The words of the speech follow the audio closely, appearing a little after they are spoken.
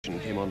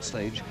musician came on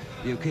stage,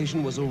 the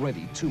occasion was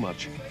already too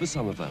much for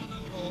some of them.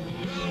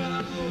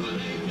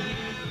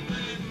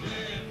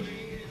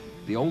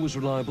 The always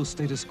reliable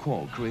status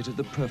quo created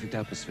the perfect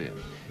atmosphere.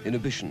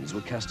 Inhibitions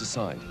were cast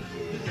aside.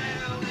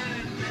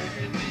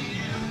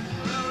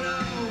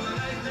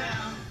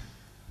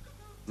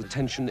 The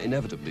tension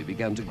inevitably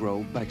began to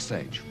grow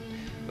backstage.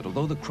 But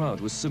although the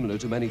crowd was similar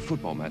to many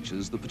football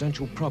matches, the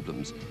potential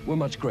problems were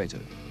much greater.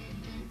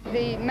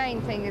 The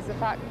main thing is the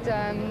fact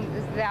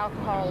is the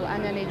alcohol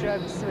and any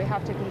drugs we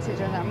have to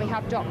consider, and we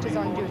have doctors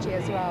on duty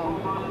as well,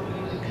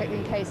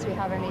 in case we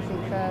have anything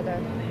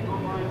further.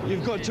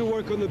 You've got to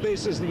work on the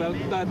basis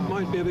that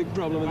might be a big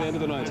problem at the end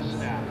of the night.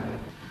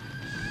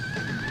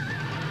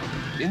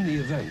 In the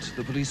event,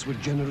 the police were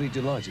generally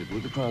delighted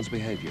with the crowd's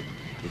behaviour,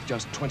 with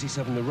just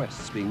 27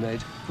 arrests being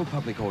made for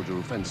public order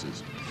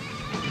offences.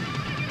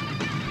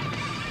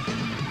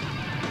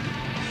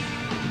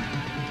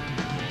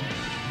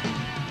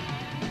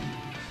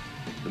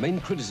 The main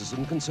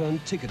criticism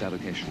concerned ticket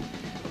allocation.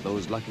 For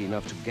those lucky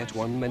enough to get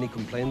one, many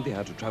complained they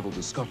had to travel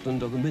to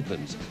Scotland or the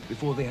Midlands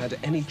before they had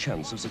any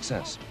chance of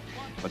success.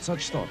 But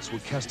such thoughts were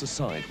cast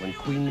aside when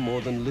Queen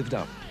more than lived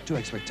up to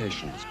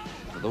expectations.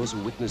 For those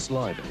who witnessed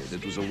live aid,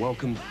 it was a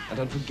welcome and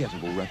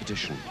unforgettable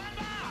repetition.